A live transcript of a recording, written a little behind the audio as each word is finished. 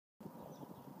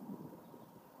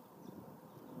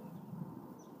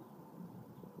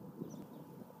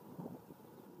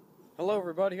Hello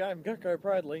everybody, I'm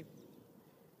GuckoPradley,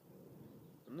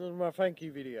 and this is my thank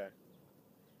you video.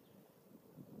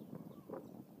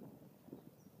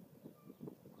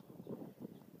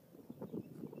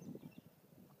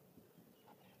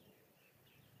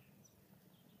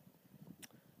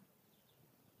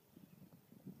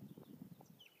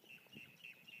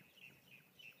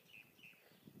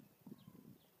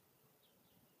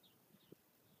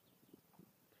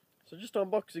 So just on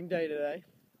Boxing Day today,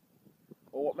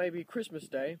 or what may be Christmas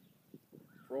Day,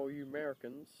 for all you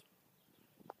Americans,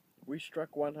 we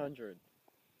struck 100.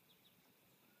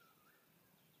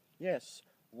 Yes,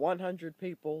 100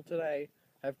 people today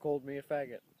have called me a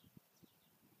faggot.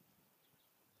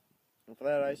 And for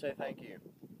that I say thank you.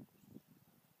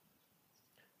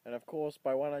 And of course,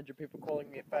 by 100 people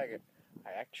calling me a faggot,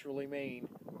 I actually mean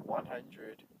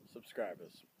 100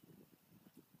 subscribers.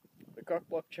 The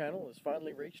Cockblock channel has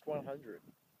finally reached 100.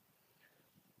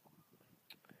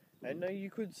 And now you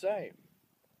could say,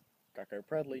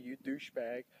 GuckoPradley, you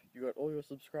douchebag, you got all your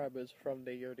subscribers from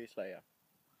the Yodi Slayer.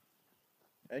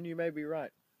 And you may be right.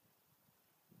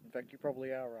 In fact, you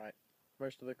probably are right.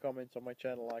 Most of the comments on my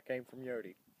channel came from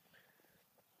Yodi.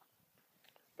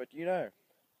 But you know,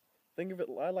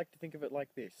 I like to think of it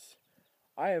like this.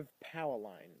 I have power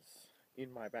lines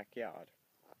in my backyard.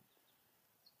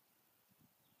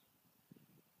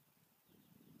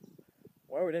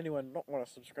 Why would anyone not want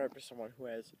to subscribe to someone who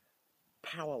has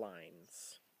power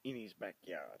lines in his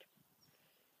backyard?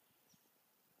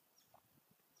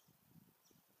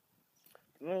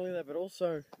 Not only that, but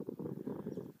also,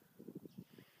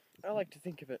 I like to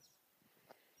think of it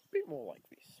a bit more like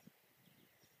this.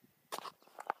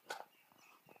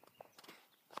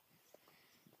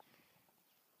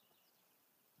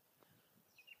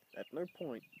 At no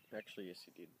point, actually yes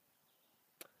he did.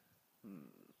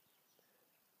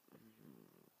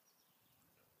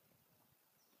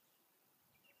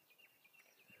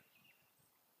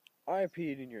 I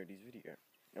appeared in Yodi's video.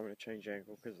 I'm going to change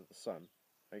angle because of the sun,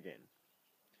 again.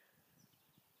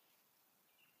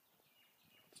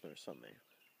 There's no sun there.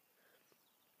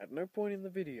 At no point in the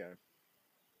video,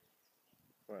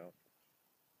 well,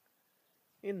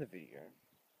 in the video,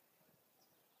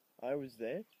 I was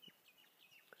there,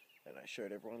 and I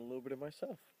showed everyone a little bit of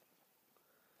myself.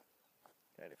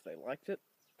 And if they liked it,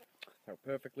 they're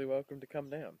perfectly welcome to come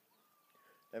down.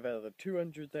 I've out of the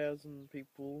 200,000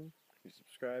 people who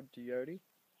subscribe to Yodi,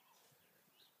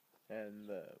 and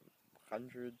the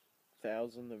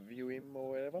 100,000 that view him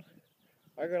or whatever,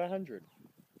 I got 100.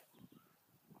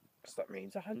 So that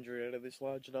means 100 out of this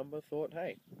large number thought,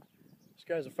 hey, this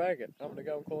guy's a faggot, I'm going to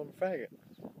go and call him a faggot.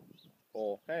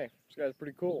 Or, hey, this guy's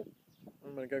pretty cool,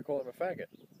 I'm going to go call him a faggot.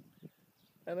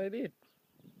 And they did.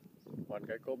 One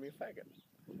guy called me a faggot.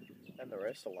 And the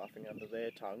rest are laughing under their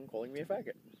tongue, calling me a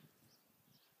faggot.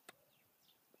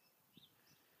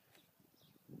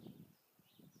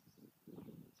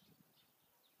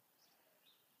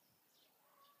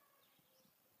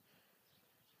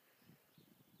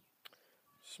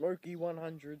 Smoky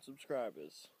 100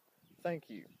 subscribers. Thank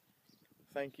you.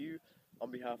 Thank you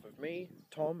on behalf of me,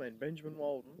 Tom, and Benjamin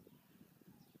Walden.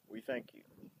 We thank you.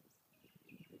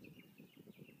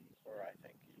 Or I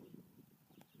thank you.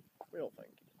 We all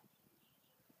thank you.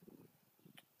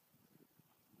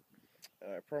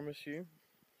 And I promise you,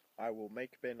 I will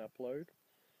make Ben upload,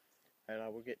 and I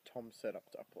will get Tom set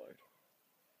up to upload.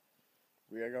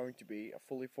 We are going to be a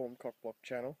fully formed Cockblock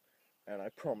channel, and I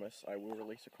promise I will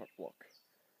release a Cockblock.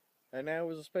 And now,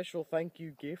 as a special thank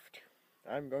you gift,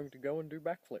 I'm going to go and do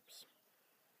backflips.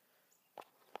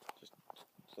 Just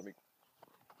let me...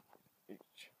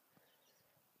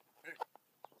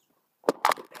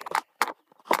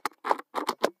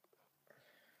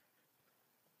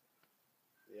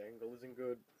 The angle isn't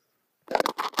good.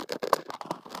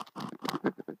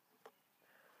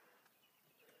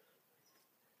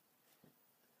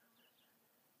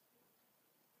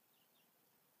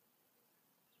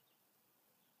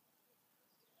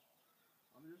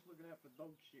 I'm just looking out for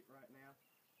dog shit right now.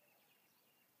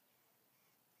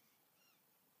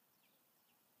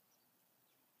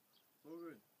 It's all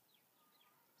good.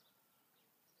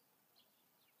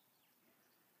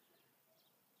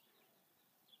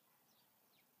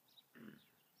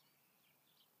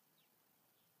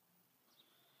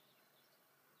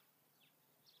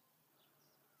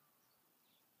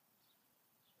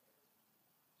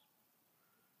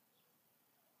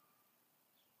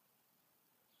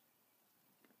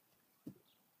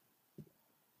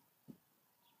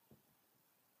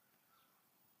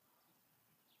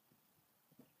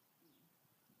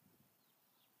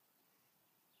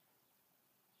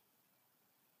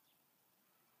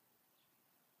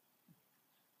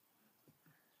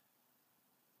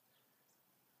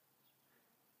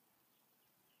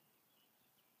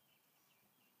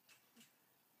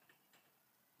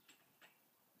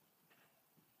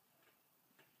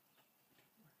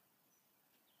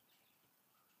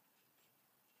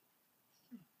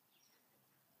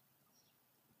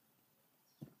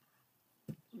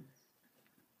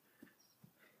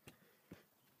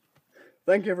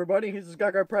 Thank you, everybody. This is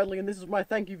GuckoPradley, and this is my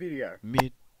thank you video.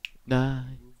 Midnight, Not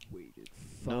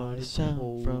a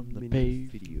sound from the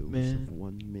pavement of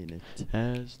 1 minute.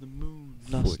 as the moon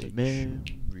lost a Footage.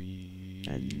 memory.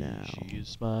 And now, she is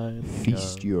smiling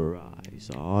Feast up. your eyes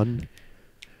on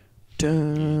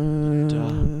In the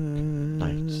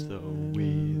dark nights, the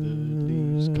withered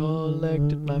leaves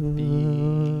collected my feet,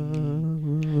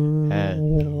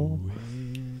 and the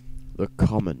wind the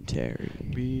commentary.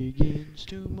 begins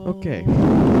to mourn. Okay.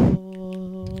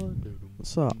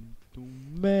 What's up,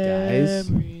 guys?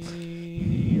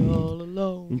 All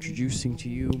alone Introducing to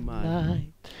you my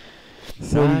night.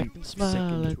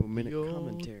 30-second to a minute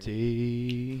commentary.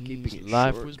 Keeping it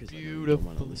Life short was 'cause I know you don't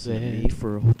wanna beautiful listen to me then.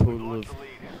 for a total of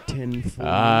 10 full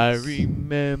I minutes.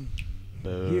 remember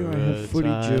Here I have a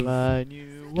footage time of I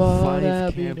knew what 5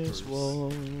 happiness campers.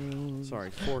 was. Sorry,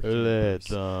 4 Let campers.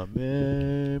 the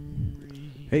memory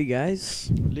Hey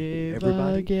guys, live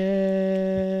everybody.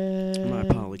 again. My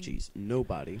apologies,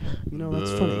 nobody. You know,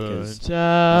 that's funny because Burnt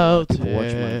out people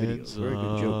watch my videos. ends Very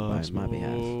good joke by on my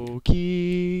behalf.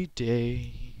 smoky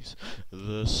days,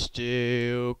 the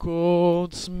still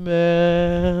cold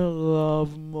smell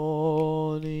of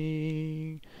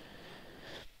morning.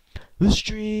 The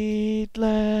street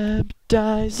lamp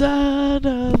dies,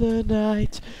 another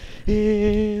night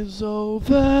is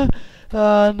over,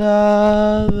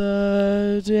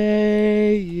 another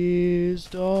day is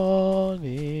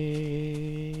dawning.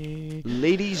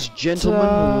 Ladies,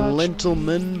 gentlemen,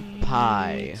 lentilman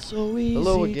pie. So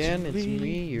Hello easy again, to it's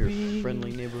me, your read.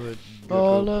 friendly neighborhood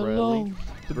All GuckoPradley, along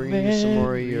the bringing you some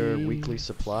more of your memory weekly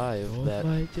supply of of that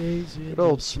my days in good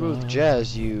old the smooth sun.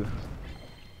 jazz you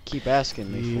keep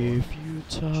asking me If you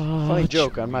Funny touch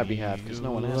joke on my me, behalf, 'cause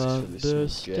no one you'll asks for this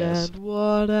smooth jazz. understand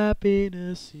what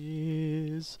happiness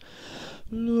is.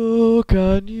 Look,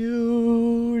 a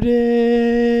new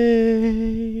day